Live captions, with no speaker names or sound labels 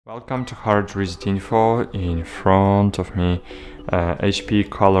Welcome to HardReset.Info. In front of me, HP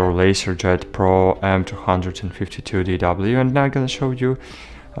Color LaserJet Pro M252dw, and now I'm gonna show you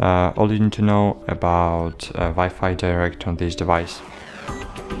all you need to know about Wi-Fi Direct on this device.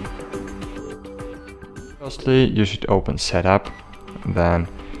 Firstly, you should open Setup, then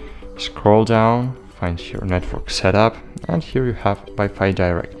scroll down, find your network setup, and here you have Wi-Fi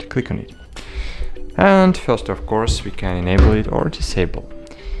Direct. Click on it. And first, of course, we can enable it or disable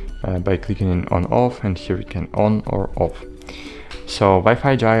by clicking on off, and here we can on or off. So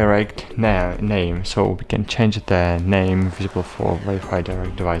Wi-Fi Direct name, so we can change the name visible for Wi-Fi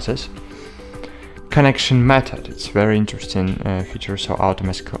Direct devices. Connection method, it's very interesting feature, so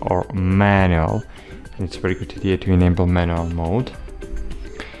automatic or manual, and it's a very good idea to enable manual mode.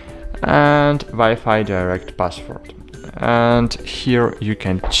 And Wi-Fi Direct password, and here you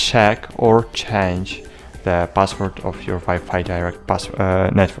can check or change the password of your Wi-Fi Direct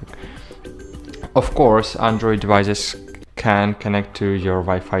network. Of course, Android devices can connect to your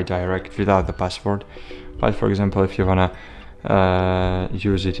Wi-Fi Direct without the password, but for example, if you wanna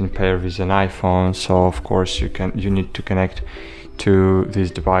use it in pair with an iPhone, so of course you need to connect to this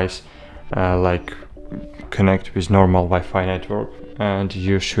device like connect with normal Wi-Fi network, and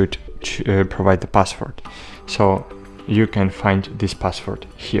you should provide the password. So you can find this password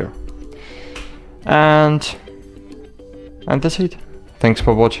here. And that's it. Thanks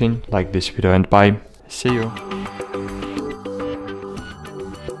for watching. Like this video and bye. See you.